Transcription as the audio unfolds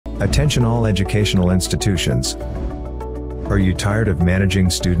Attention all educational institutions. Are you tired of managing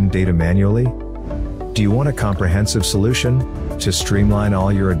student data manually? Do you want a comprehensive solution to streamline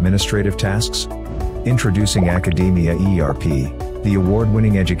all your administrative tasks? Introducing Academia ERP, the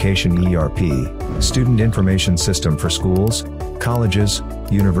award-winning Education ERP, student information system for schools, colleges,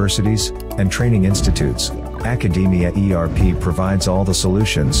 universities, and training institutes. Academia ERP provides all the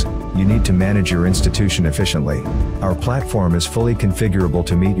solutions you need to manage your institution efficiently. Our platform is fully configurable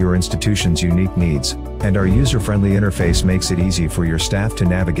to meet your institution's unique needs, and our user-friendly interface makes it easy for your staff to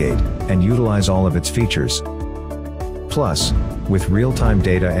navigate and utilize all of its features. Plus, with real-time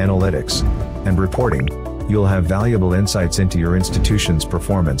data analytics and reporting, you'll have valuable insights into your institution's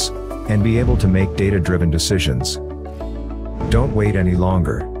performance and be able to make data-driven decisions. Don't wait any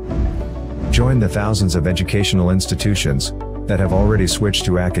longer. Join the thousands of educational institutions that have already switched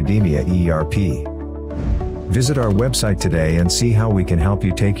to Academia ERP. Visit our website today and see how we can help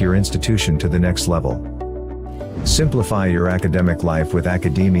you take your institution to the next level. Simplify your academic life with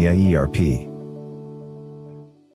Academia ERP.